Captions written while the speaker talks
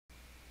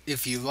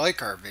If you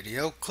like our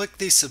video, click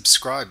the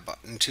subscribe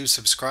button to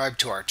subscribe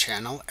to our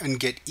channel and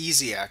get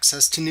easy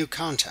access to new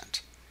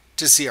content.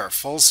 To see our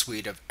full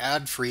suite of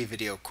ad-free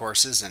video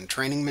courses and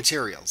training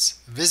materials,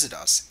 visit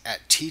us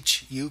at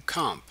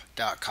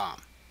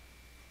teachucomp.com.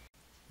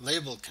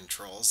 Label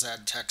controls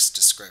add text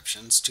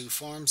descriptions to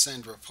forms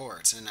and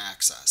reports in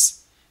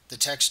Access. The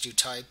text you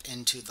type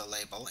into the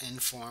label in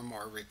Form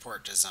or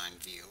Report Design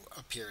view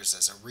appears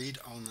as a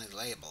read-only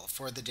label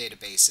for the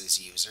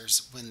database's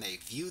users when they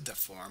view the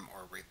form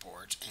or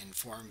report in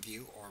Form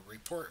View or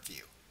Report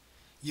View.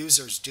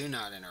 Users do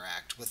not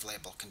interact with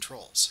label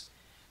controls.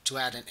 To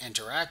add an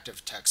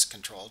interactive text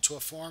control to a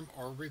form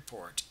or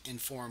report in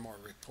Form or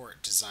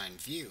Report Design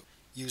view,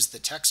 use the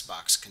text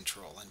box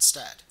control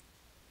instead.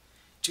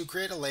 To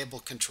create a label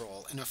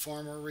control in a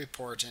form or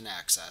report in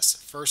Access,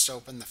 first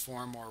open the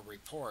form or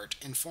report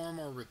in Form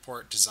or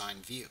Report Design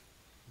view.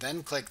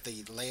 Then click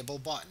the Label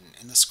button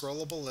in the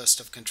scrollable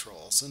list of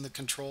controls in the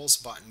Controls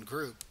button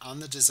group on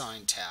the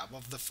Design tab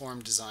of the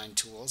Form Design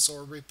Tools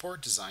or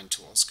Report Design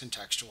Tools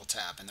contextual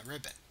tab in the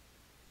ribbon.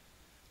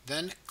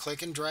 Then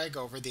click and drag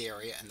over the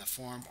area in the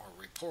form or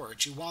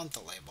report you want the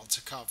label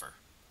to cover.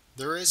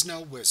 There is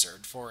no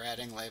wizard for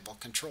adding label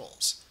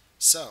controls,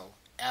 so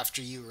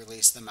after you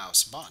release the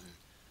mouse button,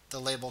 the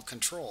label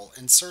control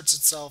inserts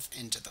itself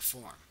into the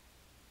form.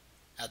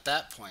 At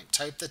that point,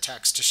 type the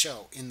text to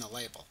show in the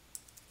label.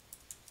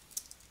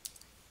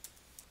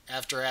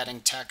 After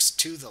adding text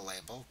to the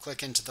label,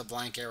 click into the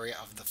blank area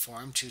of the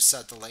form to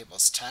set the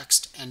label's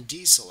text and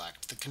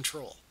deselect the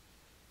control.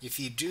 If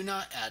you do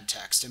not add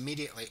text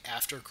immediately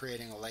after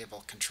creating a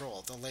label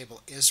control, the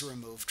label is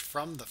removed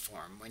from the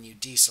form when you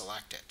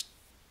deselect it.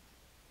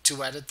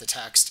 To edit the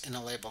text in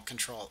a label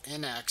control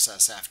in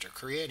Access after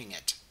creating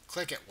it,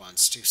 click it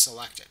once to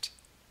select it.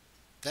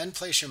 Then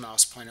place your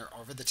mouse pointer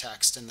over the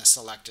text in the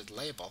selected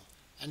label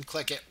and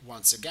click it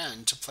once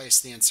again to place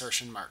the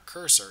insertion mark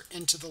cursor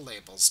into the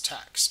label's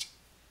text.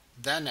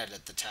 Then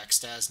edit the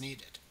text as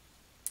needed.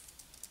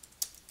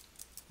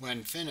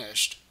 When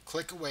finished,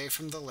 click away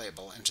from the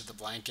label into the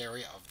blank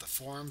area of the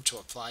form to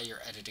apply your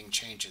editing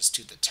changes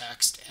to the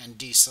text and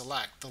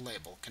deselect the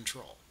label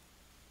control.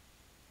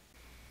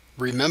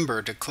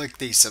 Remember to click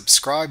the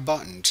subscribe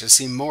button to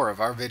see more of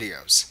our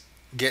videos.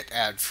 Get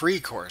ad-free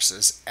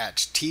courses at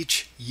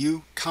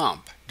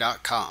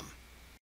teachucomp.com.